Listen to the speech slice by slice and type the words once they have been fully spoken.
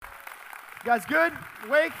You guys good?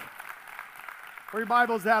 Awake? Where your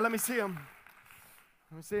Bibles at? Let me see them.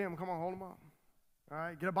 Come on, hold them up. All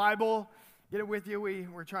right, get a Bible. Get it with you.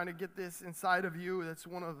 We're trying to get this inside of you. That's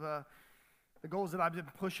one of the goals that I've been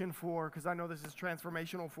pushing for, because I know this is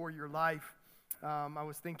transformational for your life. I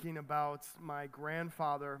was thinking about my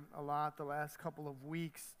grandfather a lot the last couple of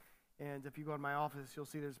weeks, and if you go to my office, you'll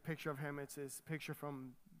see there's a picture of him. It's his picture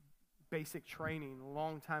from basic training a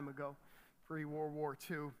long time ago, pre-World War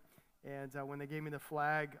II. And when they gave me the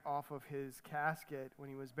flag off of his casket when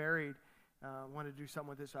he was buried, I wanted to do something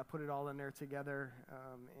with it, so I put it all in there together,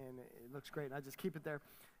 and it looks great. And I just keep it there.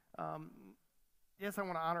 Yes, I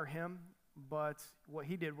want to honor him, but what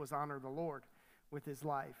he did was honor the Lord with his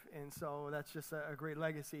life. And so that's just a great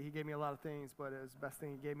legacy. He gave me a lot of things, but the best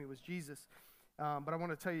thing he gave me was Jesus. But I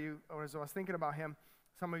want to tell you, as I was thinking about him,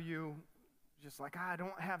 some of you just like, I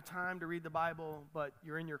don't have time to read the Bible, but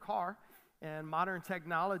you're in your car, and modern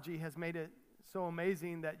technology has made it so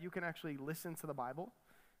amazing that you can actually listen to the Bible,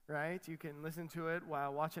 right? You can listen to it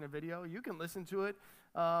while watching a video. You can listen to it.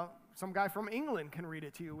 Some guy from England can read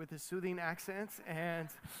it to you with his soothing accents, and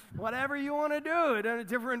whatever you want to do, in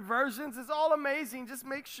different versions. It's all amazing. Just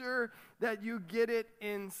make sure that you get it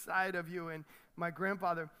inside of you. And my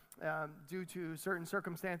grandfather, due to certain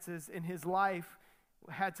circumstances in his life,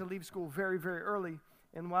 had to leave school very, very early.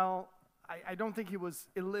 And while I don't think he was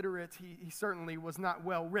illiterate, he certainly was not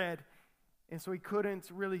well read. And so he couldn't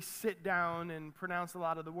really sit down and pronounce a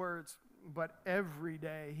lot of the words. But every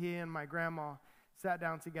day, he and my grandma sat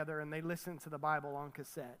down together and they listened to the Bible on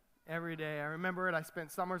cassette. Every day. I remember it. I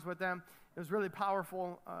spent summers with them. It was really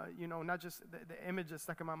powerful, not just the image that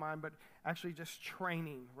stuck in my mind, but actually just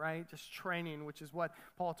training, right? Just training, which is what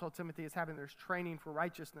Paul told Timothy is having. There's training for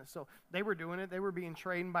righteousness. So they were doing it. They were being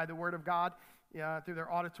trained by the Word of God through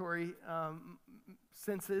their auditory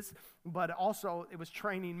senses, but also it was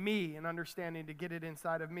training me and understanding to get it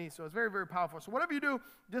inside of me. So it's very, very powerful. So whatever you do,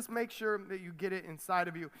 just make sure that you get it inside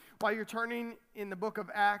of you. While you're turning in the book of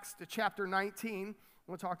Acts to chapter 19,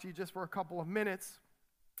 we'll talk to you just for a couple of minutes.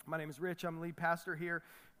 My name is Rich. I'm the lead pastor here.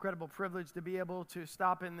 Incredible privilege to be able to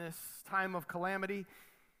stop in this time of calamity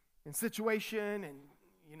and situation and,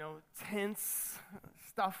 tense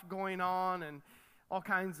stuff going on and all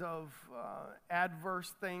kinds of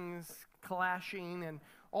adverse things clashing, and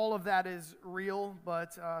all of that is real,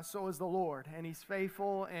 but so is the Lord, and He's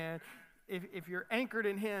faithful, and if you're anchored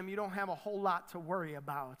in Him, you don't have a whole lot to worry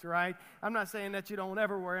about, right? I'm not saying that you don't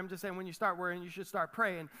ever worry. I'm just saying when you start worrying, you should start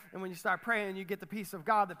praying. And when you start praying, you get the peace of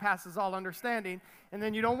God that passes all understanding, and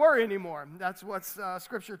then you don't worry anymore. That's what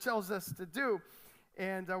Scripture tells us to do.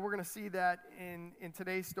 And we're going to see that in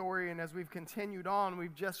today's story. And as we've continued on,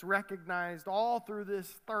 we've just recognized all through this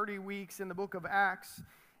 30 weeks in the book of Acts,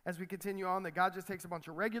 as we continue on, that God just takes a bunch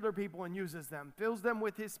of regular people and uses them, fills them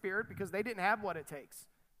with His Spirit, because they didn't have what it takes.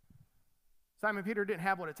 Simon Peter didn't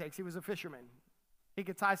have what it takes. He was a fisherman. He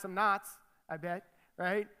could tie some knots, I bet,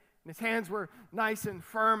 right? And his hands were nice and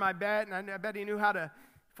firm, I bet. And I bet he knew how to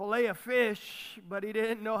fillet a fish, but he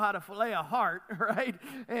didn't know how to fillet a heart, right?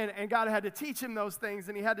 And God had to teach him those things,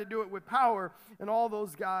 and he had to do it with power. And all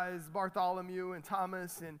those guys, Bartholomew and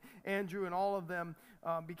Thomas and Andrew and all of them,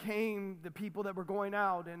 became the people that were going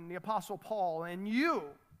out, and the Apostle Paul. And you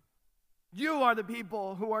are the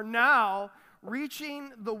people who are now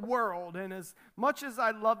reaching the world. And as much as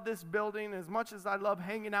I love this building, as much as I love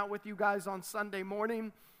hanging out with you guys on Sunday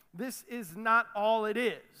morning, this is not all it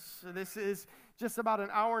is. This is just about an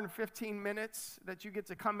hour and 15 minutes that you get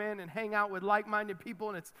to come in and hang out with like-minded people,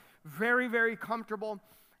 and it's very, very comfortable,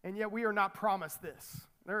 and yet we are not promised this.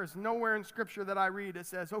 There is nowhere in Scripture that I read that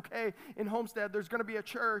says, okay, in Homestead, there's going to be a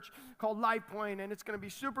church called Life Point, and it's going to be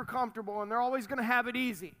super comfortable, and they're always going to have it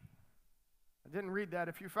easy. I didn't read that.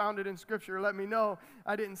 If you found it in Scripture, let me know.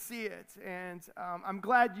 I didn't see it. And I'm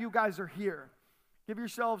glad you guys are here. Give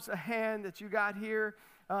yourselves a hand that you got here,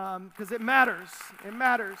 because it matters. It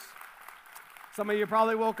matters. Some of you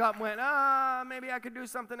probably woke up and went, maybe I could do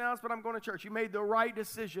something else, but I'm going to church. You made the right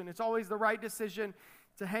decision. It's always the right decision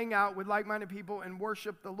to hang out with like-minded people and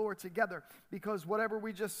worship the Lord together, because whatever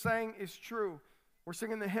we just sang is true. We're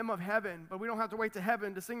singing the hymn of heaven, but we don't have to wait to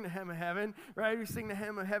heaven to sing the hymn of heaven, right? We sing the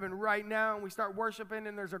hymn of heaven right now, and we start worshiping,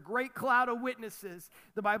 and there's a great cloud of witnesses,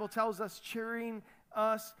 the Bible tells us, cheering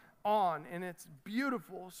us on, and it's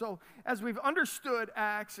beautiful. So as we've understood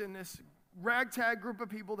Acts and this ragtag group of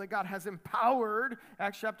people that God has empowered,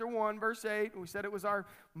 Acts chapter 1, verse 8, we said it was our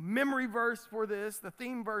memory verse for this, the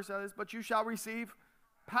theme verse of this, but you shall receive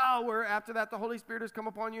power. After that, the Holy Spirit has come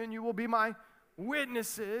upon you, and you will be my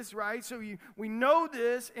witnesses, right? So we know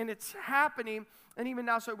this, and it's happening. And even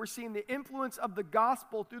now, so we're seeing the influence of the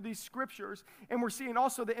gospel through these scriptures, and we're seeing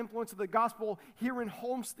also the influence of the gospel here in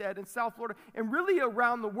Homestead in South Florida, and really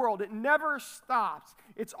around the world. It never stops.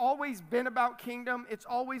 It's always been about kingdom. It's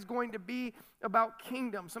always going to be about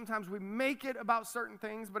kingdom. Sometimes we make it about certain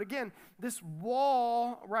things, but again, this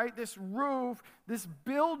wall, right, this roof, this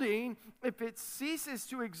building, if it ceases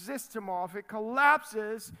to exist tomorrow, if it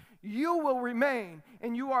collapses, you will remain,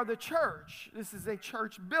 and you are the church. This is a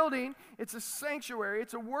church building. It's a sanctuary.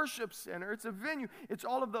 It's a worship center. It's a venue. It's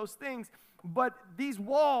all of those things. But these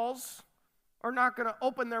walls are not going to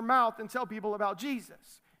open their mouth and tell people about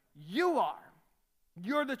Jesus. You are.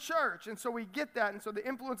 You're the church. And so we get that. And so the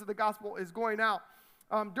influence of the gospel is going out.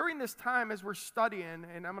 During this time as we're studying,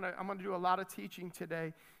 and I'm gonna do a lot of teaching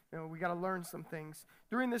today. You know, we got to learn some things.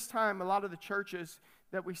 During this time, a lot of the churches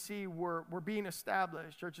that we see were being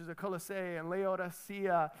established. Churches of Colossae and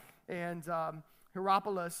Laodicea and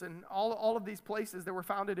Hierapolis and all of these places that were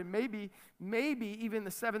founded, and maybe even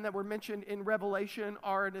the 7 that were mentioned in Revelation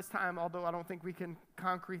are in this time, although I don't think we can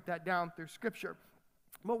concrete that down through Scripture.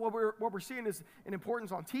 But what we're seeing is an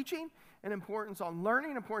importance on teaching, an importance on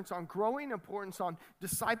learning, importance on growing, importance on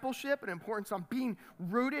discipleship, an importance on being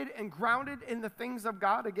rooted and grounded in the things of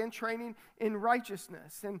God, again, training in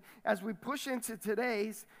righteousness. And as we push into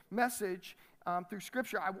today's message through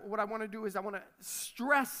Scripture, what I want to do is I want to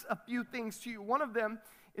stress a few things to you. One of them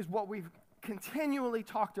is what we've continually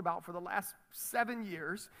talked about for the last 7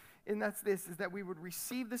 years, and that's this, is that we would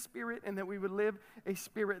receive the Spirit and that we would live a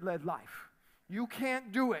Spirit-led life. You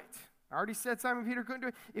can't do it. I already said Simon Peter couldn't do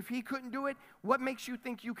it. If he couldn't do it, what makes you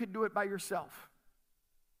think you could do it by yourself?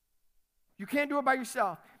 You can't do it by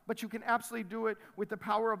yourself, but you can absolutely do it with the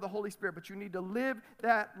power of the Holy Spirit. But you need to live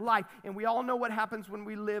that life. And we all know what happens when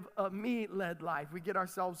we live a me-led life. We get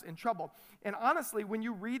ourselves in trouble. And honestly, when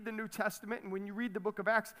you read the New Testament and when you read the book of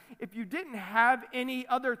Acts, if you didn't have any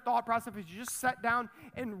other thought process, if you just sat down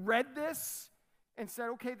and read this and said,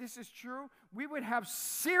 okay, this is true, we would have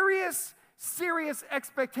serious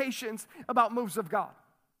expectations about moves of God.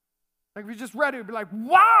 Like if we just read it, we'd be like,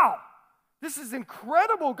 wow, this is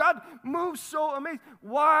incredible. God moves so amazing.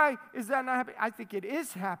 Why is that not happening? I think it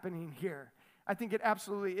is happening here. I think it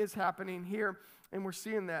absolutely is happening here, and we're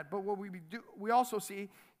seeing that. But what we also see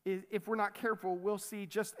is, if we're not careful, we'll see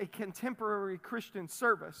just a contemporary Christian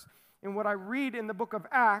service. And what I read in the book of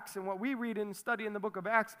Acts and what we read and study in the book of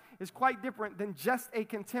Acts is quite different than just a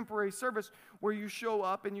contemporary service where you show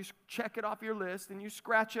up and you check it off your list and you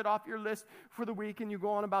scratch it off your list for the week and you go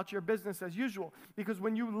on about your business as usual. Because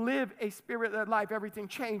when you live a Spirit-led life, everything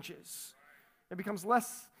changes. It becomes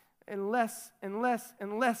less and less and less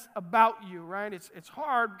and less about you, right? It's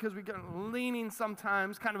hard because we get leaning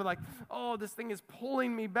sometimes, kind of like, oh, this thing is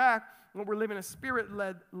pulling me back when we're living a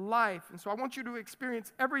Spirit-led life. And so I want you to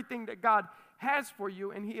experience everything that God has for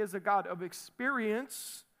you, and He is a God of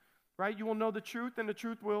experience, right? You will know the truth, and the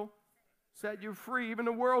truth will set you free. Even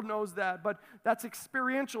the world knows that, but that's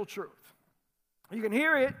experiential truth. You can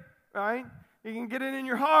hear it, right? You can get it in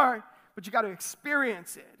your heart, but you got to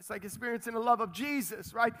experience it. It's like experiencing the love of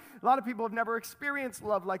Jesus, right? A lot of people have never experienced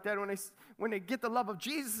love like that. When they get the love of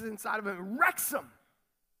Jesus inside of them, it wrecks them.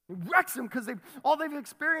 It wrecks them because they've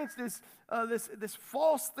experienced is this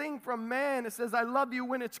false thing from man. It says, I love you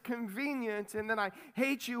when it's convenient, and then I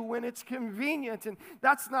hate you when it's convenient. And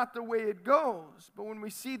that's not the way it goes. But when we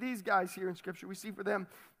see these guys here in Scripture, we see for them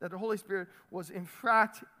that the Holy Spirit was in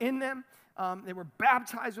fact in them. They were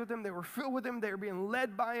baptized with Him. They were filled with Him. They were being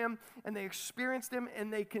led by Him, and they experienced Him,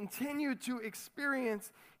 and they continue to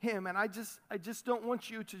experience Him. And I just don't want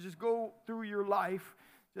you to just go through your life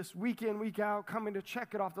just week in, week out, coming to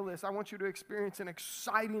check it off the list. I want you to experience an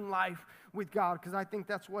exciting life with God because I think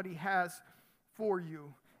that's what He has for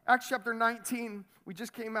you. Acts chapter 19, we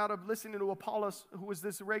just came out of listening to Apollos, who was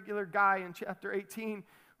this regular guy in chapter 18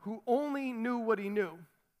 who only knew what he knew.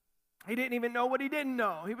 He didn't even know what he didn't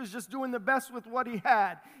know. He was just doing the best with what he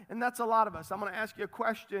had. And that's a lot of us. I'm going to ask you a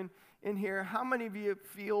question in here. How many of you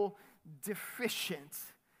feel deficient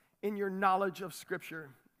in your knowledge of Scripture?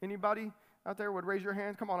 Anybody out there would raise your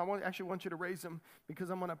hand? Come on, I actually want you to raise them because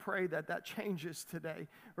I'm going to pray that changes today,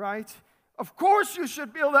 right? Of course you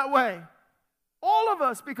should feel that way. All of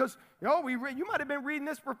us, because you might have been reading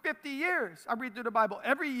this for 50 years. I read through the Bible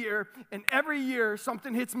every year, and every year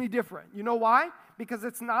something hits me different. You know why? Because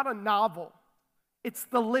it's not a novel. It's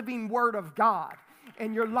the living Word of God.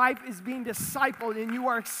 and your life is being discipled and you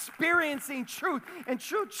are experiencing truth, and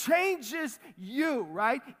truth changes you,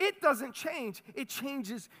 right? It doesn't change. It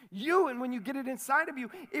changes you, and when you get it inside of you,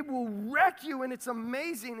 it will wreck you, and it's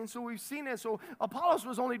amazing. And so we've seen it. So Apollos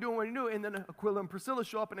was only doing what he knew, and then Aquila and Priscilla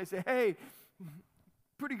show up and they say, hey,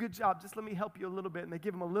 pretty good job. Just let me help you a little bit. And they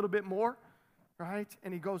give him a little bit more, right?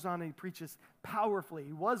 And he goes on and he preaches powerfully.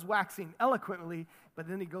 He was waxing eloquently, but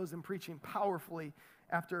then he goes and preaching powerfully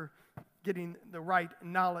after getting the right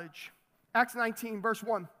knowledge. Acts 19, verse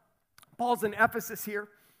 1. Paul's in Ephesus here.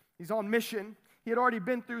 He's on mission. He had already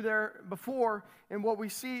been through there before, and what we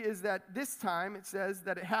see is that this time, it says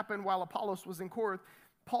that it happened while Apollos was in Corinth.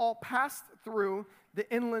 Paul passed through the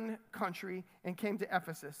inland country and came to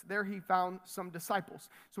Ephesus. There he found some disciples.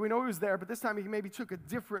 So we know he was there, but this time he maybe took a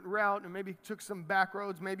different route and maybe took some back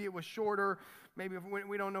roads. Maybe it was shorter. Maybe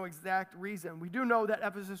we don't know exact reason. We do know that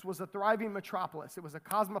Ephesus was a thriving metropolis. It was a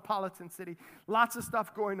cosmopolitan city. Lots of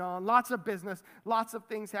stuff going on, lots of business, lots of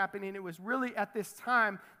things happening. It was really at this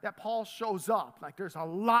time that Paul shows up. Like there's a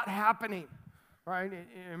lot happening. Right? It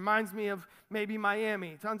reminds me of maybe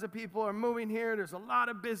Miami. Tons of people are moving here. There's a lot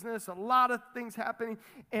of business, a lot of things happening,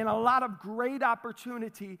 and a lot of great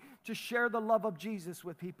opportunity to share the love of Jesus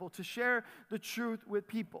with people, to share the truth with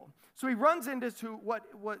people. So he runs into what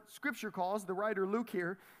Scripture calls, the writer Luke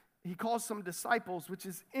here, he calls some disciples, which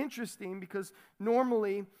is interesting because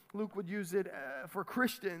normally Luke would use it for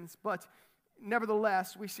Christians, but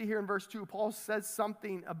nevertheless, we see here in verse 2, Paul says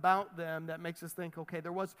something about them that makes us think, okay,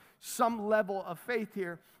 there was some level of faith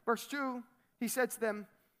here. Verse 2, he said to them,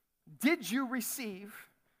 did you receive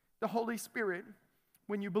the Holy Spirit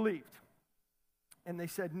when you believed? And they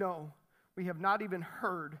said, no, we have not even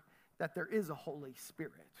heard that there is a Holy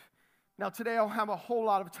Spirit. Now, today I'll have a whole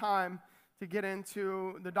lot of time to get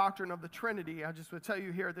into the doctrine of the Trinity. I just would tell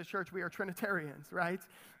you here at this church, we are Trinitarians, right?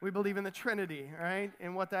 We believe in the Trinity, right?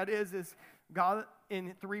 And what that is God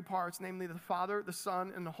in three parts, namely the Father, the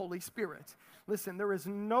Son, and the Holy Spirit. Listen, there is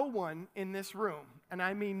no one in this room, and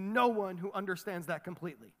I mean no one who understands that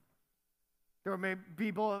completely. There may be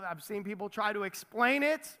people, I've seen people try to explain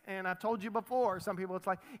it, and I've told you before, some people,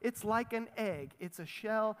 it's like an egg. It's a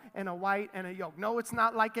shell and a white and a yolk. No, it's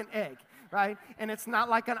not like an egg, right? And it's not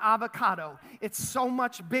like an avocado. It's so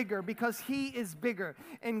much bigger because he is bigger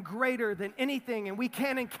and greater than anything, and we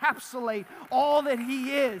can't encapsulate all that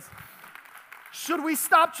he is. Should we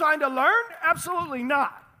stop trying to learn? Absolutely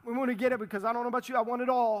not. We want to get it because I don't know about you, I want it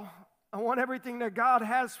all. I want everything that God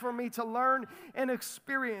has for me to learn and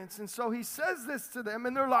experience. And so he says this to them,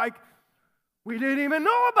 and they're like, we didn't even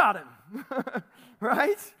know about him,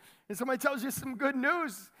 right? And somebody tells you some good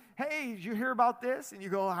news. Hey, did you hear about this? And you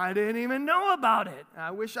go, I didn't even know about it.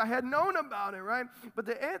 I wish I had known about it, right? But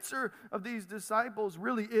the answer of these disciples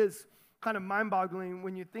really is kind of mind-boggling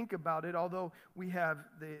when you think about it, although we have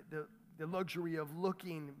the luxury of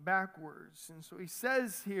looking backwards. And so he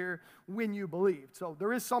says here, when you believed. So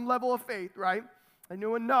there is some level of faith, right? I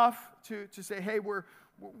knew enough to say, hey,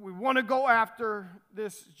 we want to go after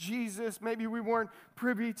this Jesus. Maybe we weren't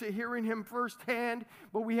privy to hearing him firsthand,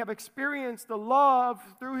 but we have experienced the love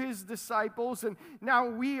through his disciples, and now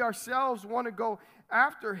we ourselves want to go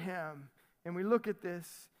after him. And we look at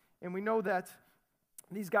this, and we know that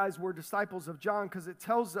these guys were disciples of John because it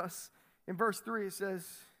tells us in verse 3, it says,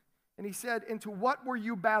 and he said, into what were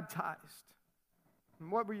you baptized?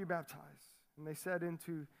 And what were you baptized? And they said,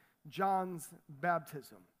 into John's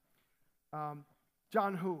baptism.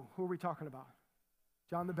 John who? Who are we talking about?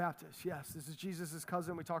 John the Baptist. Yes, this is Jesus'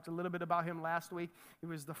 cousin. We talked a little bit about him last week. He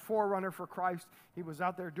was the forerunner for Christ. He was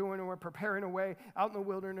out there preparing a way, out in the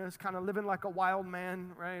wilderness, kind of living like a wild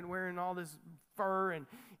man, right? Wearing all this fur and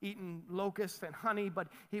eating locusts and honey, but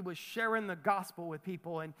he was sharing the gospel with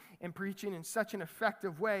people and preaching in such an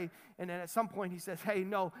effective way. And then at some point he says, hey,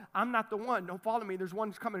 no, I'm not the one. Don't follow me. There's one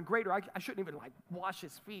who's coming greater. I shouldn't even wash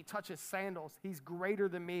his feet, touch his sandals. He's greater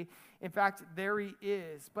than me. In fact, there he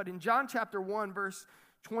is. But in John chapter 1, verse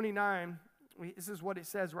 29, this is what it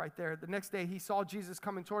says right there. The next day he saw Jesus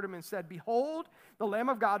coming toward him and said, behold, the Lamb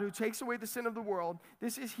of God who takes away the sin of the world.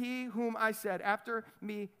 This is he whom I said, after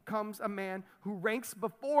me comes a man who ranks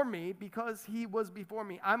before me because he was before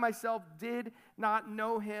me. I myself did not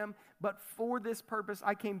know him, but for this purpose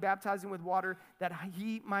I came baptizing with water that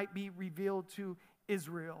he might be revealed to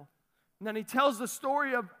Israel. And then he tells the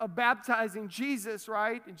story of baptizing Jesus,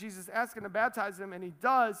 right? And Jesus asked him to baptize him, and he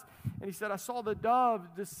does. And he said, I saw the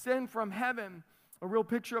dove descend from heaven, a real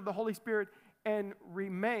picture of the Holy Spirit, and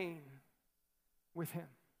remain with him.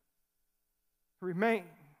 Remain.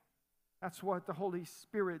 That's what the Holy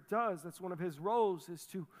Spirit does. That's one of his roles, is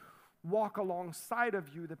to walk alongside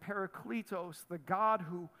of you, the Parakletos, the God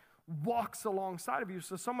who walks alongside of you.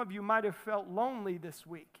 So some of you might have felt lonely this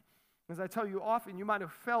week. As I tell you often, you might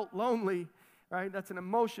have felt lonely, right? That's an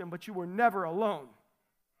emotion, but you were never alone.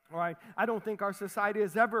 All right, I don't think our society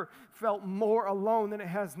has ever felt more alone than it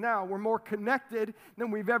has now. We're more connected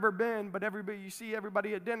than we've ever been, but you see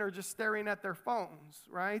everybody at dinner just staring at their phones,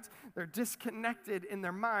 right? They're disconnected in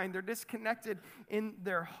their mind. They're disconnected in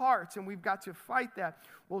their hearts, and we've got to fight that.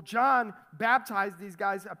 Well, John baptized these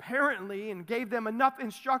guys apparently and gave them enough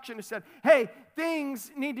instruction to say, hey,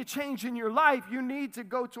 things need to change in your life. You need to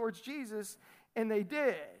go towards Jesus, and they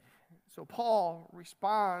did. So Paul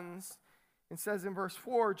responds and says in verse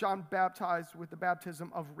 4, John baptized with the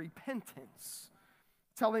baptism of repentance,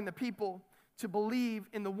 telling the people to believe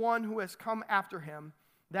in the one who has come after him,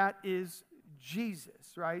 that is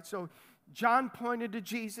Jesus, right? So John pointed to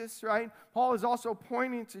Jesus, right? Paul is also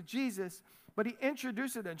pointing to Jesus, but he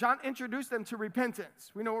introduced them. John introduced them to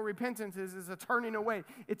repentance. We know what repentance is a turning away.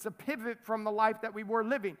 It's a pivot from the life that we were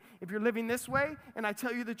living. If you're living this way, and I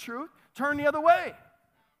tell you the truth, turn the other way,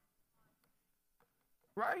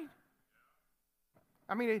 right?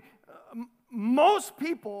 I mean, most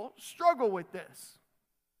people struggle with this,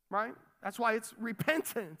 right? That's why it's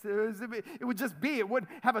repentance. It would just be. It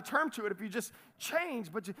wouldn't have a term to it if you just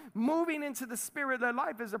change. But moving into the spirit-led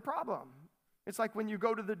life is a problem. It's like when you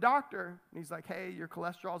go to the doctor, and he's like, hey, your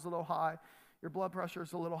cholesterol's a little high, your blood pressure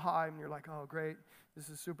is a little high, and you're like, oh, great, this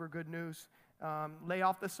is super good news. Lay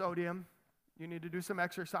off the sodium. You need to do some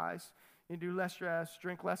exercise. You need to do less stress,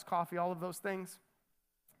 drink less coffee, all of those things.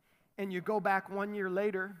 And you go back 1 year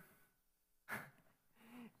later,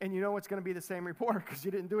 and you know it's going to be the same report because you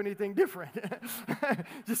didn't do anything different.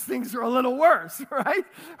 Just things are a little worse, right?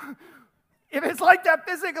 If it's like that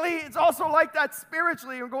physically, it's also like that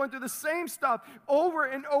spiritually. We're going through the same stuff over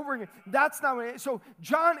and over again. That's not what it is. So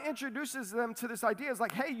John introduces them to this idea. It's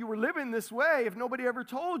like, hey, you were living this way. If nobody ever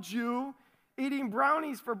told you, eating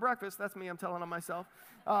brownies for breakfast, that's me, I'm telling on myself,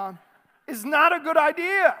 is not a good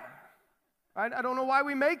idea. Right? I don't know why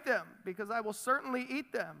we make them, because I will certainly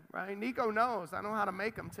eat them, right? Nico knows. I know how to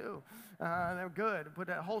make them, too. They're good. Put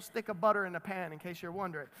a whole stick of butter in the pan, in case you're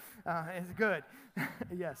wondering. It's good.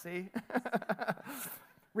 Yeah, see?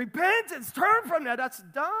 Repentance, turn from that. That's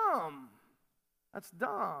dumb. That's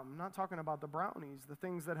dumb. I'm not talking about the brownies, the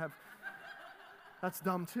things that have... That's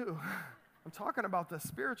dumb, too. I'm talking about the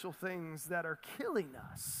spiritual things that are killing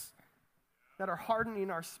us, that are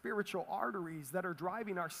hardening our spiritual arteries, that are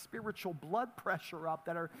driving our spiritual blood pressure up,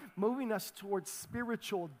 that are moving us towards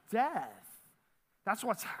spiritual death. That's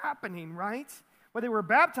what's happening, right? Well, they were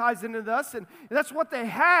baptized into this, and that's what they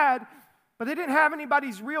had, but they didn't have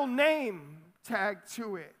anybody's real name tagged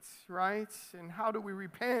to it, right? And how do we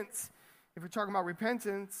repent? If we're talking about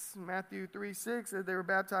repentance, Matthew 3:6, they were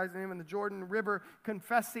baptized in him in the Jordan River,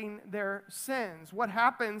 confessing their sins. What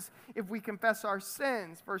happens if we confess our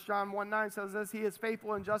sins? 1 John 1:9 says this, he is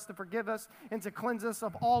faithful and just to forgive us and to cleanse us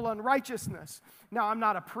of all unrighteousness. Now, I'm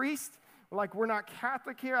not a priest. Like, we're not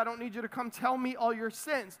Catholic here. I don't need you to come tell me all your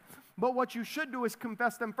sins. But what you should do is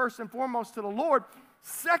confess them first and foremost to the Lord.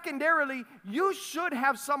 Secondarily, you should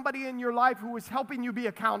have somebody in your life who is helping you be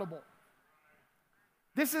accountable.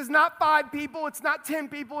 This is not 5 people, it's not 10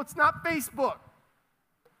 people, it's not Facebook,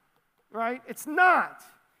 right? It's not.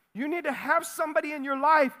 You need to have somebody in your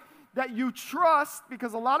life that you trust,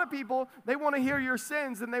 because a lot of people, they want to hear your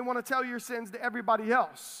sins and they want to tell your sins to everybody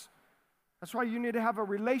else. That's why you need to have a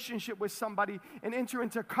relationship with somebody and enter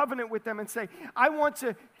into covenant with them and say, I want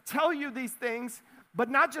to tell you these things, but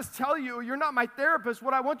not just tell you, you're not my therapist.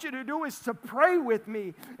 What I want you to do is to pray with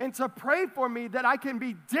me and to pray for me that I can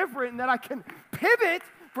be different and that I can pivot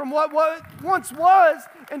from what once was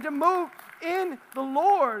and to move in the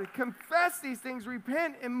Lord. Confess these things,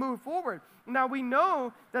 repent, and move forward. Now, we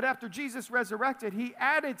know that after Jesus resurrected, he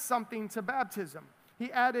added something to baptism. He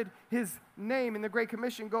added his name in the Great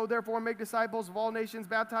Commission. Go, therefore, and make disciples of all nations,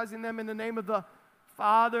 baptizing them in the name of the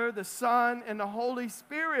Father, the Son, and the Holy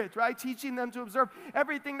Spirit, right? Teaching them to observe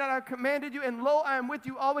everything that I have commanded you. And lo, I am with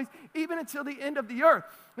you always, even until the end of the earth.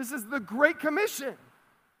 This is the Great Commission.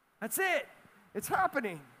 That's it. It's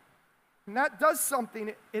happening. And that does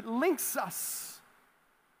something. It links us.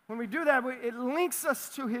 When we do that, it links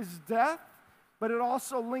us to his death, but it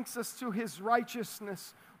also links us to his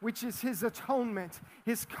righteousness, which is his atonement,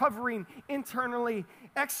 his covering internally,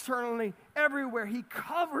 externally, everywhere. He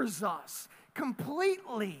covers us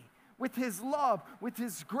completely with his love, with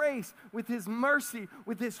his grace, with his mercy,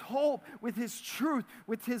 with his hope, with his truth,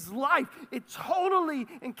 with his life. It totally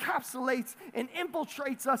encapsulates and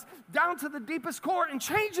infiltrates us down to the deepest core and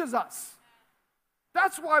changes us.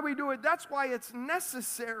 That's why we do it. That's why it's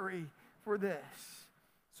necessary for this.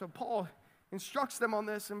 So Paul instructs them on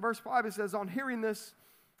this. In verse 5, it says, on hearing this,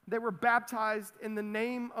 they were baptized in the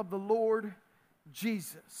name of the Lord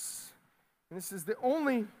Jesus. And this is the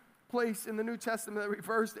only place in the New Testament that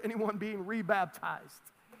refers to anyone being rebaptized.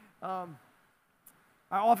 I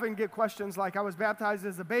often get questions like, I was baptized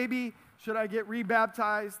as a baby, should I get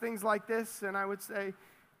rebaptized? Things like this. And I would say,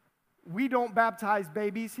 we don't baptize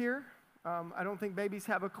babies here. I don't think babies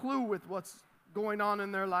have a clue with what's going on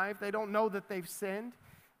in their life. They don't know that they've sinned.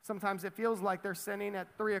 Sometimes it feels like they're sinning at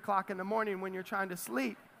 3 o'clock in the morning when you're trying to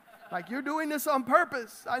sleep. Like, you're doing this on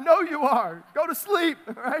purpose. I know you are. Go to sleep,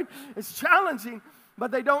 right? It's challenging,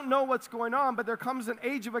 but they don't know what's going on. But there comes an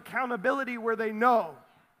age of accountability where they know,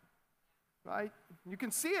 right? You can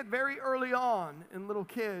see it very early on in little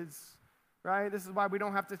kids, right? This is why we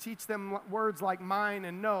don't have to teach them words like mine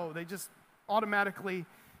and no. They just automatically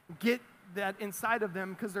get that inside of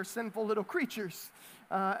them because they're sinful little creatures.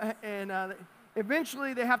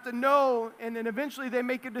 Eventually they have to know, and then eventually they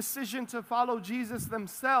make a decision to follow Jesus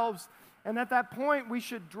themselves. And at that point, we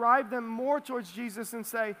should drive them more towards Jesus and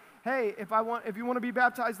say, hey, if you want to be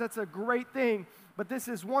baptized, that's a great thing. But this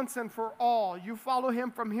is once and for all. You follow him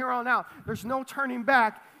from here on out. There's no turning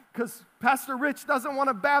back, because Pastor Rich doesn't want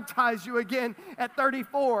to baptize you again at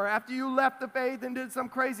 34 after you left the faith and did some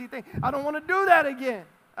crazy thing. I don't want to do that again.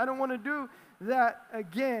 I don't want to do that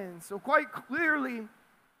again. So quite clearly,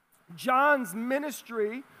 John's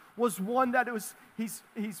ministry was one that he's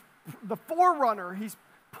the forerunner. He's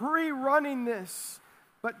pre-running this.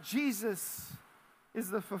 But Jesus is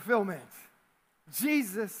the fulfillment.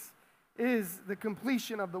 Jesus is the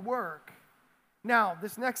completion of the work. Now,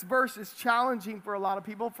 this next verse is challenging for a lot of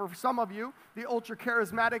people. For some of you, the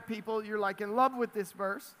ultra-charismatic people, you're like in love with this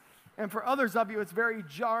verse. And for others of you, it's very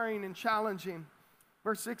jarring and challenging.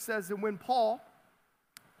 Verse 6 says, and when Paul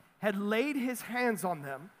had laid his hands on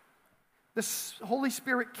them, the Holy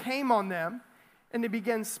Spirit came on them, and they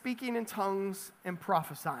began speaking in tongues and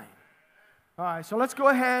prophesying. All right, so let's go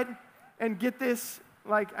ahead and get this.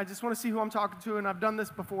 I just want to see who I'm talking to, and I've done this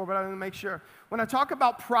before, but I want to make sure. When I talk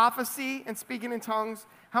about prophecy and speaking in tongues,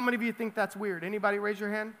 how many of you think that's weird? Anybody raise your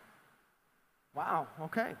hand? Wow,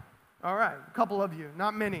 okay. All right, a couple of you,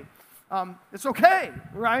 not many. It's okay,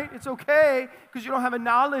 right? It's okay because you don't have a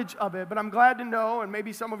knowledge of it, but I'm glad to know, and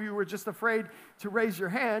maybe some of you were just afraid to raise your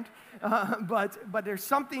hand, but there's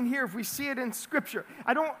something here if we see it in Scripture.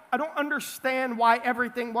 I don't understand why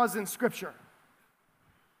everything was in Scripture.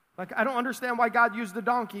 I don't understand why God used the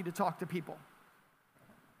donkey to talk to people.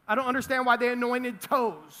 I don't understand why they anointed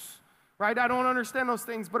toes, right? I don't understand those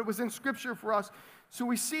things, but it was in Scripture for us. So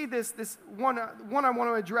we see this one I want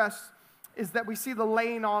to address is that we see the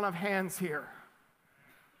laying on of hands here.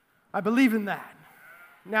 I believe in that.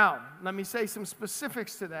 Now, let me say some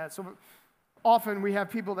specifics to that. So often we have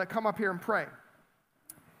people that come up here and pray.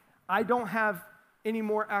 I don't have any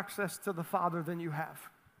more access to the Father than you have.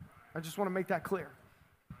 I just want to make that clear.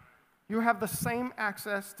 You have the same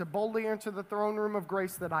access to boldly enter the throne room of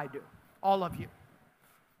grace that I do, all of you.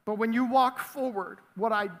 But when you walk forward,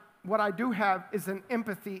 what I do have is an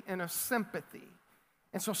empathy and a sympathy.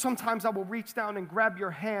 And so sometimes I will reach down and grab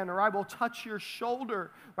your hand, or I will touch your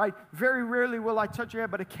shoulder, right? Very rarely will I touch your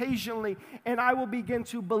head, but occasionally, and I will begin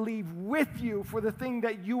to believe with you for the thing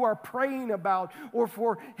that you are praying about, or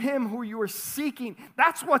for him who you are seeking.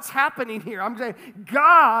 That's what's happening here. I'm saying,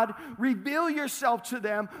 God, reveal yourself to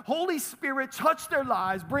them. Holy Spirit, touch their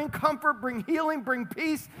lives. Bring comfort, bring healing, bring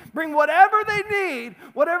peace, bring whatever they need,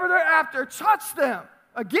 whatever they're after, touch them.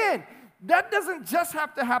 Again, that doesn't just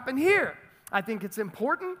have to happen here. I think it's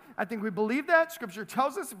important. I think we believe that. Scripture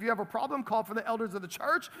tells us if you have a problem, call for the elders of the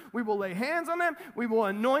church. We will lay hands on them. We will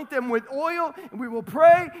anoint them with oil, and we will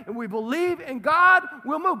pray, and we believe, and God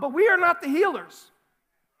will move. But we are not the healers.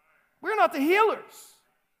 We're not the healers,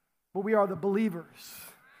 but we are the believers.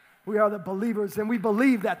 We are the believers, and we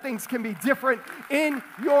believe that things can be different in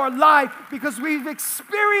your life because we've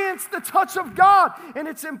experienced the touch of God, and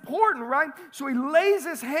it's important, right? So he lays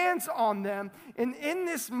his hands on them, and in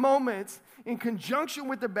this moment, in conjunction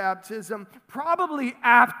with the baptism, probably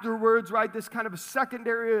afterwards, right, this kind of a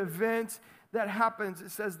secondary event that happens,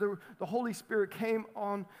 it says the Holy Spirit came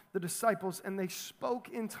on the disciples, and they spoke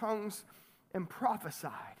in tongues and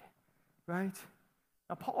prophesied, right?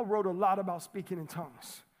 Now, Paul wrote a lot about speaking in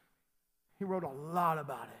tongues. He wrote a lot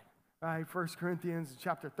about it, right? 1 Corinthians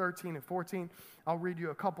chapter 13 and 14. I'll read you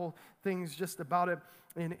a couple things just about it.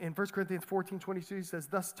 In 1 Corinthians 14:22, he says,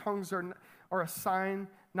 thus tongues are a sign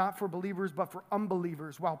not for believers, but for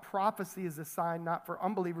unbelievers, while prophecy is a sign not for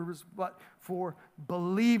unbelievers, but for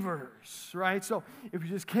believers, right? So if you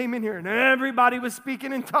just came in here and everybody was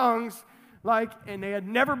speaking in tongues, and they had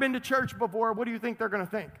never been to church before, what do you think they're going to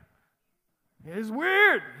think? It's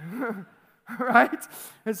weird. Right?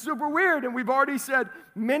 It's super weird. And we've already said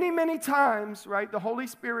many, many times, right? The Holy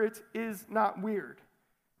Spirit is not weird.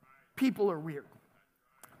 People are weird.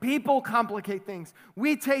 People complicate things.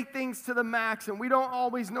 We take things to the max, and we don't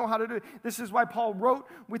always know how to do it. This is why Paul wrote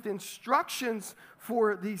with instructions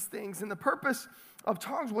for these things. And the purpose of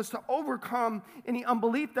tongues was to overcome any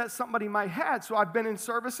unbelief that somebody might have. So I've been in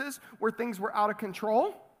services where things were out of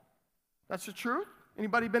control. That's the truth.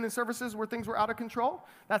 Anybody been in services where things were out of control?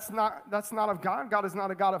 That's not of God. God is not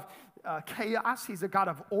a God of chaos. He's a God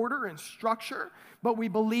of order and structure. But we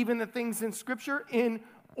believe in the things in Scripture in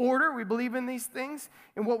order. We believe in these things.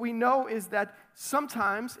 And what we know is that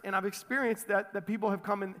sometimes, and I've experienced that people have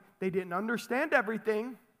come and they didn't understand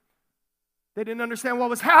everything. They didn't understand what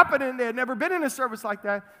was happening. They had never been in a service like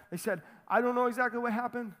that. They said, I don't know exactly what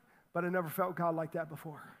happened, but I never felt God like that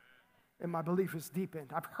before. And my belief is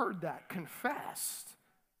deepened. I've heard that confessed.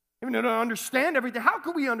 Even though I don't understand everything. How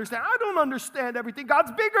can we understand? I don't understand everything.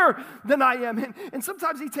 God's bigger than I am. And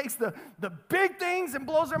sometimes he takes the big things and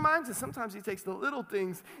blows our minds, and sometimes he takes the little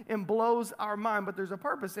things and blows our mind. But there's a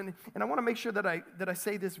purpose. And I want to make sure that I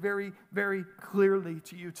say this very, very clearly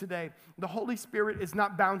to you today. The Holy Spirit is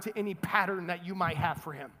not bound to any pattern that you might have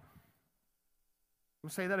for him. I'm going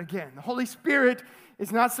to say that again. The Holy Spirit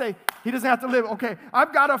is not saying, he doesn't have to live, okay,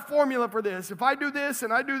 I've got a formula for this. If I do this,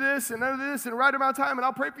 and I do this, and I do this, in the right amount of time, and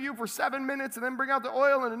I'll pray for you for 7 minutes, and then bring out the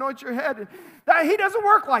oil and anoint your head. And he doesn't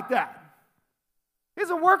work like that. He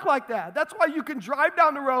doesn't work like that. That's why you can drive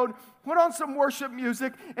down the road, put on some worship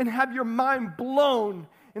music, and have your mind blown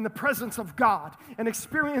in the presence of God and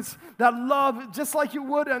experience that love just like you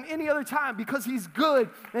would on any other time, because he's good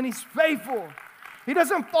and he's faithful. He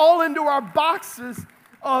doesn't fall into our boxes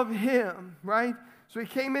of him, right? So he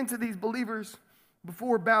came into these believers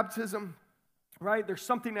before baptism, right? There's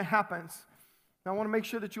something that happens. Now, I want to make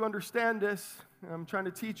sure that you understand this. I'm trying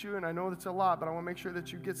to teach you, and I know it's a lot, but I want to make sure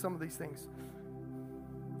that you get some of these things.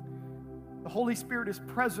 The Holy Spirit is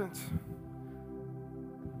present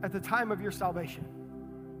at the time of your salvation.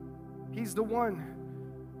 He's the one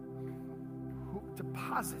who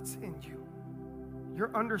deposits in you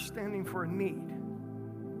your understanding for a need.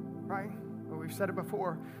 Right? Well, we've said it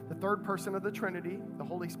before. The third person of the Trinity, the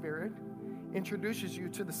Holy Spirit, introduces you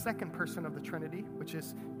to the second person of the Trinity, which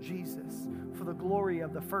is Jesus, for the glory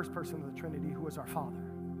of the first person of the Trinity, who is our Father.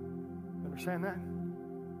 Understand that?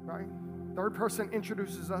 Right? Third person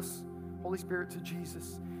introduces us, Holy Spirit, to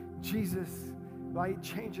Jesus. Jesus, right,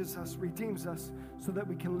 changes us, redeems us, so that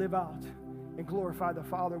we can live out and glorify the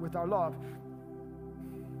Father with our love.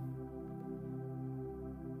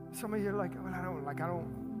 Some of you are like, well, I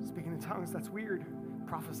don't. Speaking in tongues, that's weird.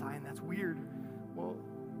 Prophesying, that's weird. Well,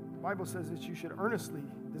 the Bible says that you should earnestly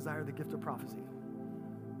desire the gift of prophecy.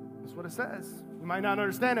 That's what it says. You might not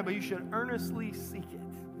understand it, but you should earnestly seek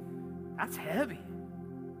it. That's heavy.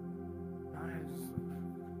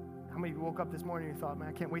 How many of you woke up this morning and thought, man,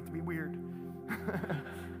 I can't wait to be weird?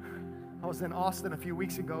 I was in Austin a few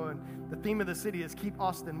weeks ago, and the theme of the city is keep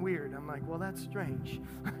Austin weird. I'm like, well, that's strange.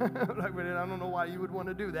 I don't know why you would want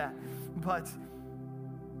to do that. But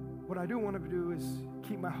what I do want to do is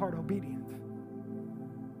keep my heart obedient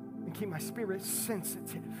and keep my spirit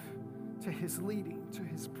sensitive to his leading, to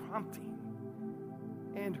his prompting.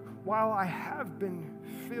 And while I have been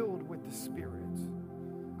filled with the Spirit,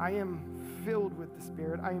 I am filled with the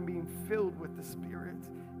Spirit. I am being filled with the Spirit,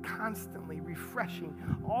 constantly refreshing,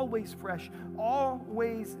 always fresh,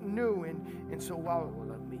 always new. And so while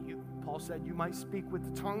Paul said you might speak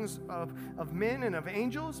with the tongues of men and of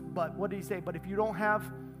angels, but what did he say? But if you don't have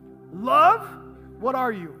love, what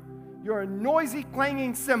are you? You're a noisy,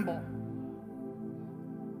 clanging cymbal.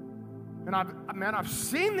 And I've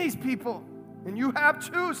seen these people, and you have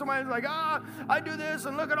too. Somebody's like, I do this,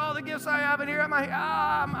 and look at all the gifts I have in here.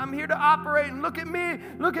 I'm here to operate, and look at me.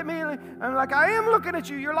 And I'm like, I am looking at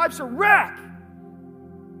you. Your life's a wreck.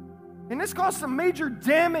 And this caused some major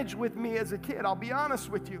damage with me as a kid, I'll be honest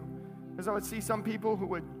with you. Because I would see some people who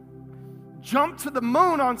would jump to the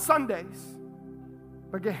moon on Sundays,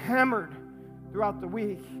 but get hammered throughout the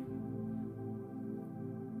week.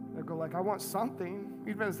 They'd go like, I want something,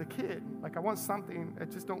 even as a kid. Like, I want something. I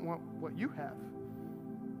just don't want what you have.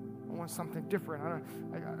 I want something different.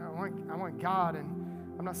 I want God. And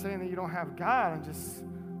I'm not saying that you don't have God. I'm just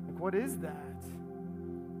like, what is that?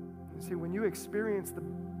 You see, when you experience the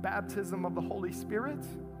baptism of the Holy Spirit,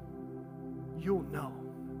 you'll know.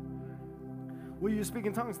 Will you speak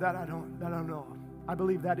in tongues? That I don't know. I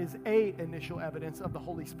believe that is a initial evidence of the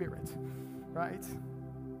Holy Spirit, right?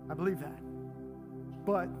 I believe that.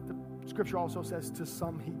 But the Scripture also says, to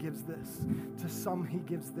some he gives this, to some he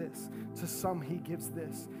gives this, to some he gives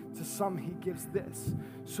this, To some, he gives this.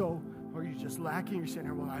 So are you just lacking? You're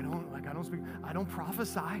saying, well, I don't speak, I don't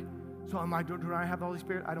prophesy. So do I have the Holy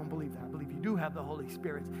Spirit? I don't believe that. I believe you do have the Holy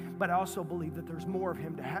Spirit. But I also believe that there's more of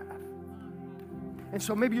him to have. And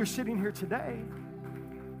so maybe you're sitting here today.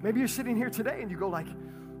 Maybe you're sitting here today and you go like,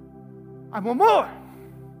 I want more.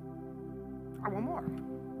 I want more.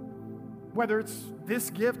 Whether it's this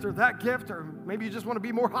gift or that gift, or maybe you just want to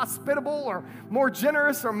be more hospitable or more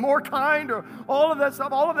generous or more kind or all of that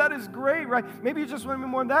stuff. All of that is great, right? Maybe you just want to be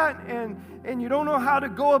more than that and you don't know how to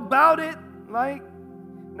go about it.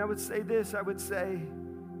 And I would say this, I would say,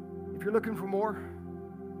 if you're looking for more,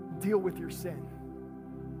 deal with your sin.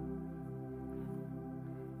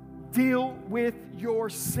 Deal with your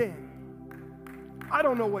sin. I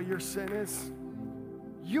don't know what your sin is.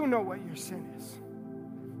 You know what your sin is.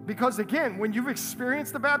 Because again, when you've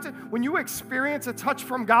experienced the baptism, when you experience a touch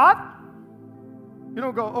from God, you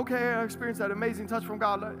don't go, okay, I experienced that amazing touch from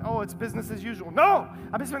God. Oh, it's business as usual. No,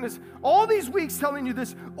 I've been spending all these weeks telling you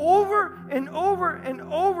this over and over and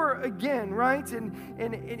over again, right?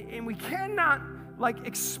 And we cannot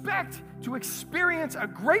expect to experience a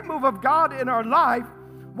great move of God in our life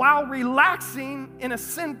while relaxing in a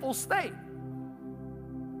sinful state.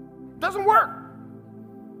 It doesn't work.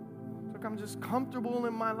 It's like I'm just comfortable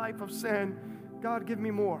in my life of sin. God, give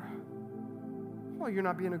me more. Well, you're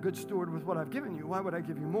not being a good steward with what I've given you. Why would I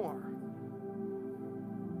give you more?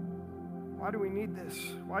 Why do we need this?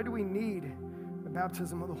 Why do we need the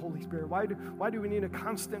baptism of the Holy Spirit? Why do we need a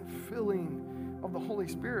constant filling of the Holy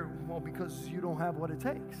Spirit? Well, because you don't have what it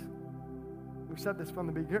takes. We've said this from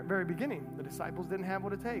the very beginning. The disciples didn't have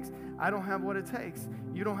what it takes. I don't have what it takes.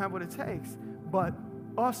 You don't have what it takes. But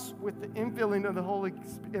us, with the infilling of the Holy,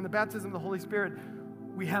 in the baptism of the Holy Spirit,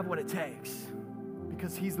 we have what it takes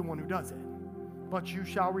because he's the one who does it. But you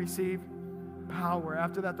shall receive power.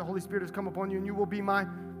 After that, the Holy Spirit has come upon you, and you will be my...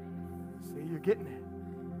 See, you're getting it.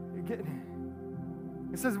 You're getting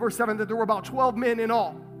it. It says in verse 7 that there were about 12 men in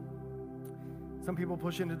all. Some people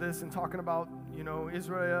push into this and talking about,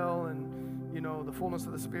 Israel and, the fullness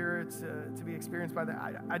of the Spirit to be experienced by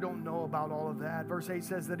that. I don't know about all of that. Verse 8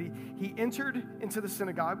 says that he entered into the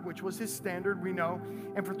synagogue, which was his standard, we know,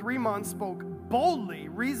 and for 3 months spoke boldly,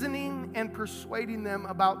 reasoning and persuading them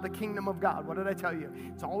about the kingdom of God. What did I tell you?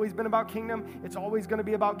 It's always been about kingdom. It's always going to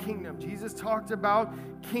be about kingdom. Jesus talked about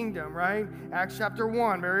kingdom, right? Acts chapter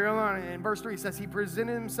 1, very early on in verse 3 says, he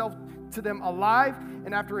presented himself to them alive,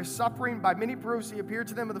 and after his suffering by many proofs, he appeared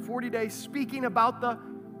to them for the 40 days, speaking about the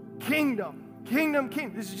kingdom. Kingdom.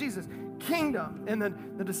 This is Jesus. Kingdom. And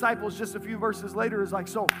then the disciples, just a few verses later, is like,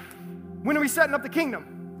 so when are we setting up the kingdom?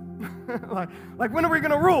 like when are we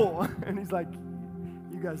going to rule? And he's like,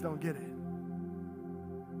 you guys don't get it.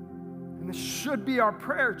 And this should be our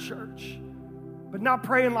prayer, church. But not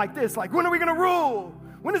praying like this, like, when are we going to rule?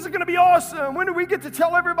 When is it going to be awesome? When do we get to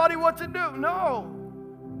tell everybody what to do? No,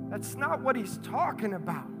 that's not what he's talking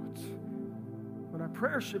about. What our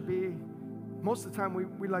prayer should be, most of the time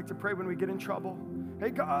we like to pray when we get in trouble.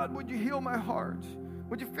 Hey, God, would you heal my heart?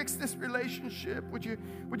 Would you fix this relationship? Would you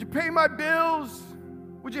pay my bills?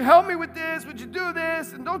 Would you help me with this? Would you do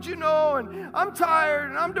this? And don't you know? And I'm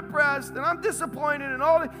tired and I'm depressed and I'm disappointed and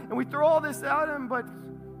all that. And we throw all this at him, but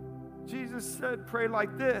Jesus said, pray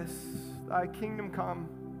like this. Thy kingdom come,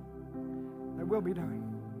 thy will be done.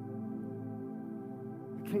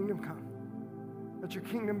 The kingdom come. Let your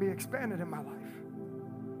kingdom be expanded in my life.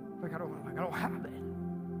 I don't have it.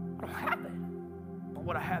 I don't have it. But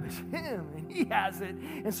what I have is him, and he has it.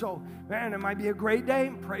 And so, man, it might be a great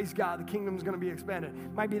day. Praise God, the kingdom's going to be expanded.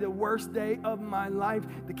 It might be the worst day of my life.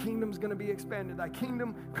 The kingdom's going to be expanded. Thy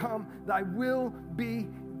kingdom come, thy will be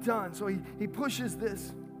done. So he pushes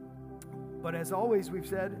this. But as always, we've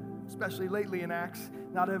said, especially lately in Acts,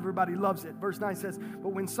 not everybody loves it. Verse 9 says, but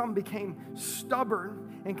when some became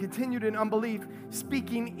stubborn and continued in unbelief,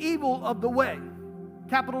 speaking evil of the way,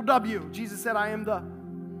 capital W, Jesus said, I am the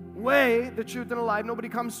way, the truth, and the life. Nobody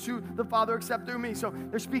comes to the Father except through me. So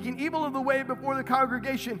they're speaking evil of the way before the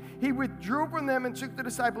congregation. He withdrew from them and took the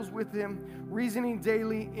disciples with him, reasoning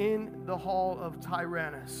daily in the hall of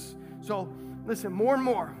Tyrannus. So listen, more and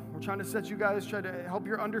more, we're trying to set you guys, try to help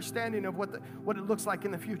your understanding of what it looks like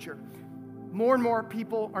in the future. More and more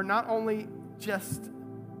people are not only just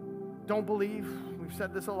don't believe. We've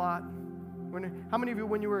said this a lot. How many of you,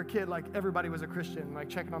 when you were a kid, like everybody was a Christian, like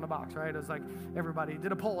checking on the box, right? It was like everybody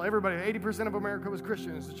did a poll. Everybody, 80% of America was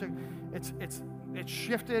Christians. It's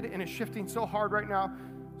shifted, and it's shifting so hard right now.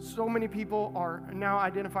 So many people are now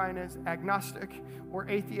identifying as agnostic or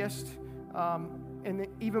atheist, and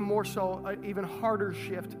even more so, an even harder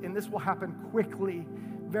shift, and this will happen quickly,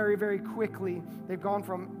 very, very quickly. They've gone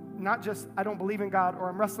from not just I don't believe in God or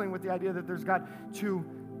I'm wrestling with the idea that there's God, to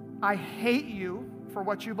I hate you for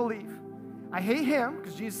what you believe. I hate him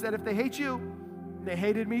because Jesus said if they hate you, they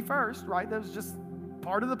hated me first, right? That was just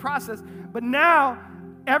part of the process. But now,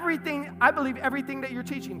 I believe everything that you're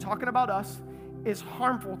teaching, talking about us, is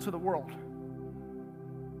harmful to the world.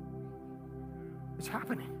 It's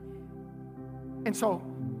happening. And so,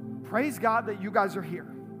 praise God that you guys are here.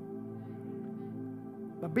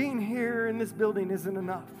 But being here in this building isn't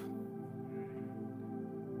enough.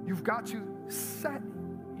 You've got to set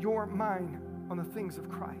your mind on the things of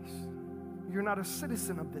Christ. You're not a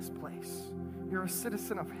citizen of this place. You're a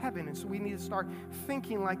citizen of heaven. And so we need to start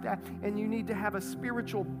thinking like that. And you need to have a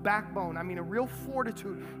spiritual backbone. I mean, a real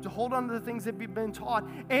fortitude to hold on to the things that you've been taught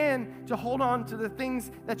and to hold on to the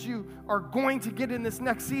things that you are going to get in this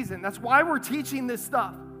next season. That's why we're teaching this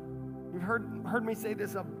stuff. You've heard me say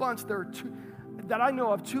this a bunch. There are I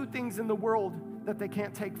know of two things in the world that they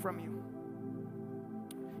can't take from you.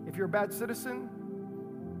 If you're a bad citizen,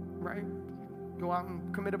 right? Go out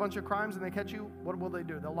and commit a bunch of crimes and they catch you, what will they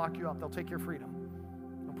do? They'll lock you up. They'll take your freedom.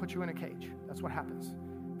 They'll put you in a cage. That's what happens.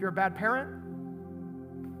 If you're a bad parent,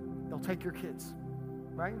 they'll take your kids,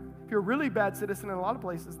 right? If you're a really bad citizen in a lot of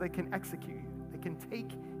places, they can execute you. They can take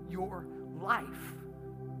your life,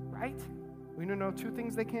 right? We know two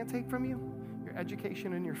things they can't take from you: your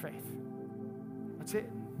education and your faith. That's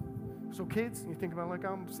it. So kids, you think about like,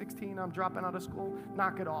 I'm 16, I'm dropping out of school,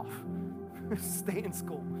 knock it off. Stay in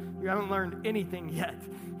school. You haven't learned anything yet.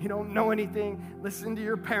 You don't know anything. Listen to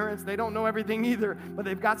your parents. They don't know everything either, but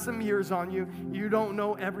they've got some years on you. You don't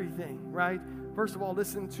know everything, right? First of all,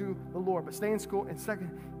 listen to the Lord, but stay in school. And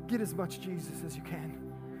second, get as much Jesus as you can.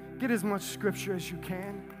 Get as much scripture as you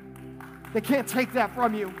can. They can't take that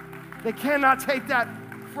from you. They cannot take that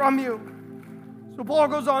from you. So Paul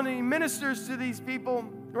goes on and he ministers to these people,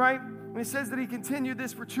 right? And he says that he continued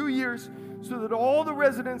this for 2 years so that all the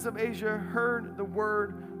residents of Asia heard the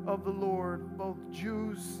word of the Lord, both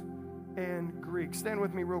Jews and Greeks. Stand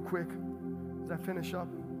with me real quick as I finish up.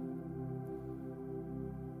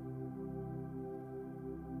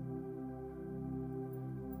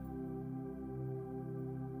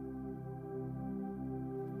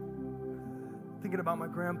 Thinking about my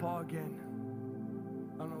grandpa again.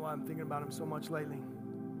 I don't know why I'm thinking about him so much lately.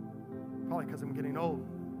 Probably because I'm getting old.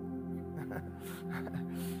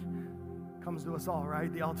 Comes to us all,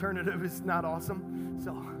 right? The alternative is not awesome.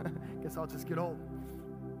 So I guess I'll just get old.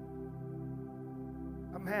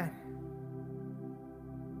 But man,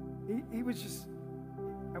 he was just,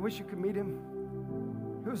 I wish you could meet him.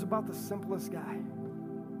 He was about the simplest guy.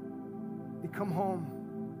 He'd come home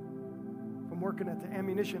from working at the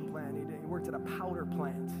ammunition plant. He worked at a powder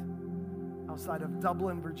plant outside of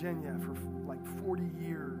Dublin, Virginia for like 40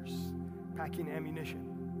 years, packing ammunition.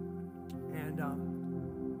 And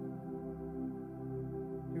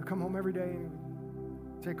he would come home every day and he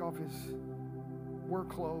would take off his work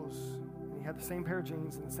clothes. And he had the same pair of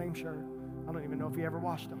jeans and the same shirt. I don't even know if he ever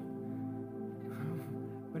washed them.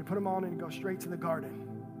 But he put them on and he'd go straight to the garden.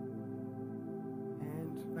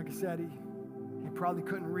 And like I said, he probably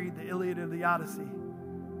couldn't read the Iliad or the Odyssey.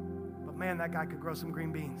 But man, that guy could grow some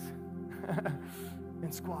green beans.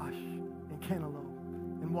 And squash and cantaloupe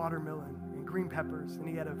and watermelon and green peppers, and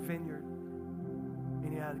he had a vineyard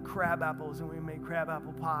and he had crab apples, and we made crab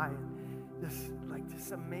apple pie and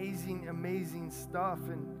this amazing stuff.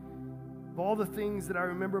 And of all the things that I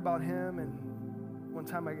remember about him, and one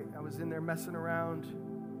time I was in there messing around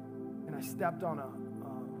and I stepped on a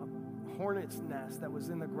hornet's nest that was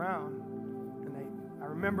in the ground, and I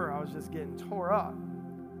remember I was just getting tore up,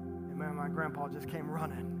 and man, my grandpa just came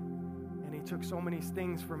running. And he took so many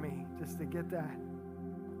stings for me just to get that.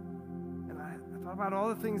 And I thought about all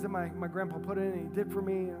the things that my grandpa put in and he did for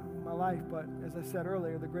me in my life. But as I said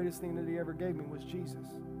earlier, the greatest thing that he ever gave me was Jesus.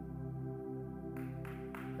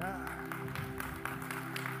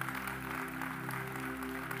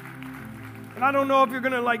 And I don't know if you're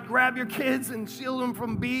going to like grab your kids and shield them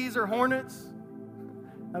from bees or hornets.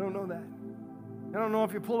 I don't know that. I don't know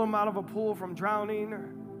if you pull them out of a pool from drowning or...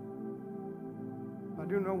 I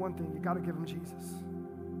do know one thing: you got to give them Jesus,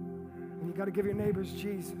 and you got to give your neighbors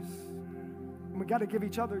Jesus, and we got to give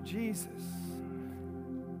each other Jesus,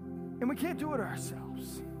 and we can't do it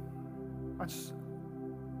ourselves. I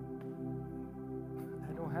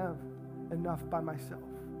don't have enough by myself.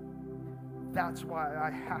 That's why I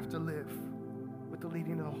have to live with the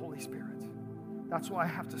leading of the Holy Spirit. That's why I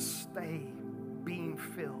have to stay being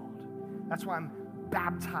filled. That's why I'm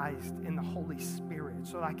baptized in the Holy Spirit,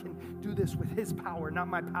 so that I can do this with His power, not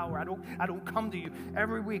my power. I don't come to you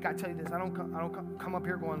every week. I tell you this: I don't come up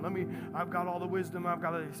here going, I've got all the wisdom, I've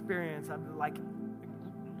got all the experience. I'm like,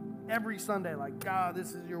 every Sunday, like, God,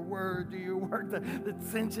 this is your word, do your work. The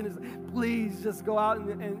tension is, please just go out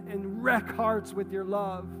and wreck hearts with your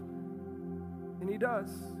love. And he does,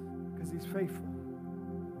 because he's faithful.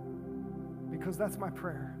 Because that's my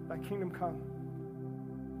prayer. Thy kingdom come,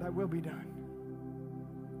 thy will be done.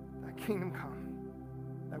 Thy kingdom come,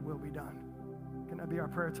 thy will be done. Can that be our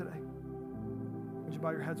prayer today? Would you bow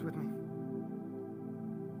your heads with me?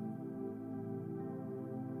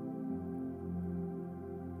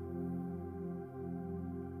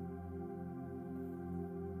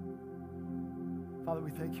 Father,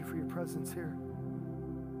 we thank you for your presence here.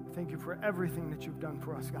 Thank you for everything that you've done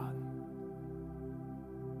for us, God.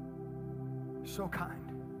 You're so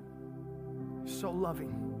kind. You're so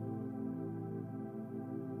loving.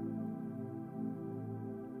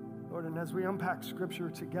 Lord, and as we unpack Scripture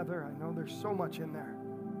together, I know there's so much in there.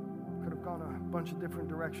 Could have gone a bunch of different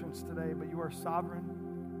directions today, but you are sovereign,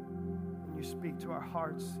 and you speak to our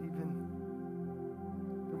hearts, even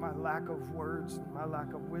through my lack of words and my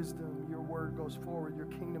lack of wisdom. Your word goes forward. Your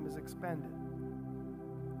kingdom is expanded.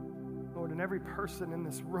 Lord, and every person in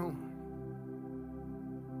this room,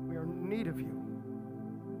 we are in need of you.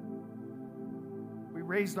 We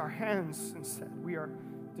raised our hands and said we are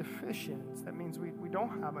deficient. That means we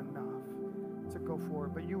don't have enough to go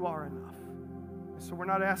forward, but you are enough. And so we're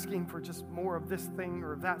not asking for just more of this thing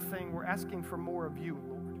or that thing. We're asking for more of you,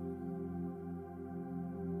 Lord.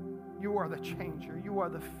 You are the changer. You are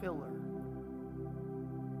the filler.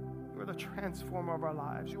 You are the transformer of our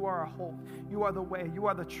lives. You are our hope. You are the way. You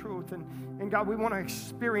are the truth. And God, we want to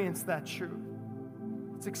experience that truth.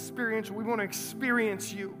 It's experiential. We want to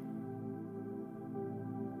experience you.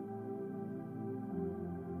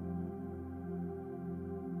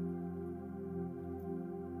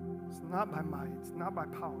 It's not by might. It's not by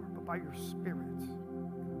power, but by your Spirit.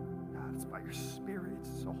 God, it's by your Spirit.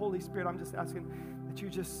 So Holy Spirit, I'm just asking that you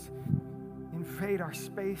just invade our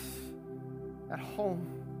space at home,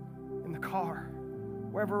 in the car,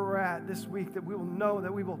 wherever we're at this week, that we will know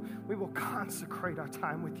that we will consecrate our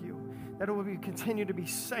time with you, that it will continue to be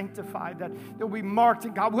sanctified, that it will be marked,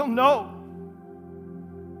 and God will know.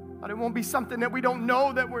 But it won't be something that we don't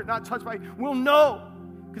know, that we're not touched by. We'll know,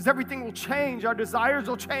 because everything will change. Our desires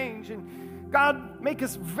will change. And God, make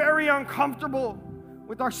us very uncomfortable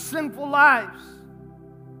with our sinful lives.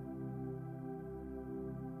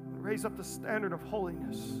 Raise up the standard of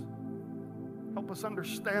holiness. Help us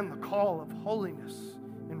understand the call of holiness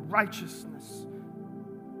and righteousness.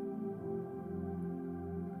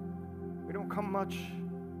 We don't come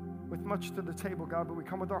with much to the table, God, but we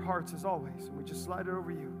come with our hearts as always, and we just slide it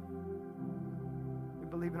over you. We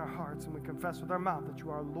believe in our hearts, and we confess with our mouth that you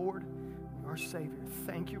are Lord and our Savior.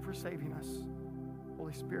 Thank you for saving us.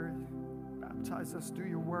 Holy Spirit, baptize us, do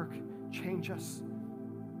your work, change us,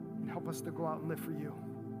 and help us to go out and live for you.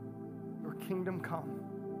 Your kingdom come.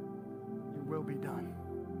 Will be done.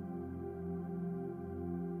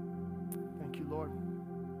 Thank you, Lord.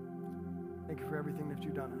 Thank you for everything that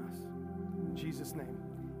you've done in us. In Jesus' name,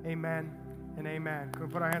 amen and amen. Can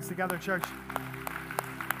we put our hands together, church?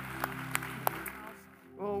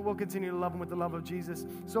 We'll continue to love them with the love of Jesus.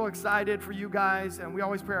 So excited for you guys, and we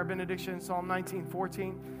always pray our benediction, Psalm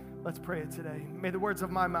 19:14. Let's pray it today. May the words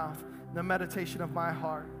of my mouth, the meditation of my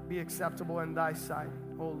heart be acceptable in thy sight,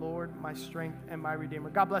 O Lord, my strength and my Redeemer.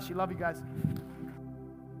 God bless you. Love you guys.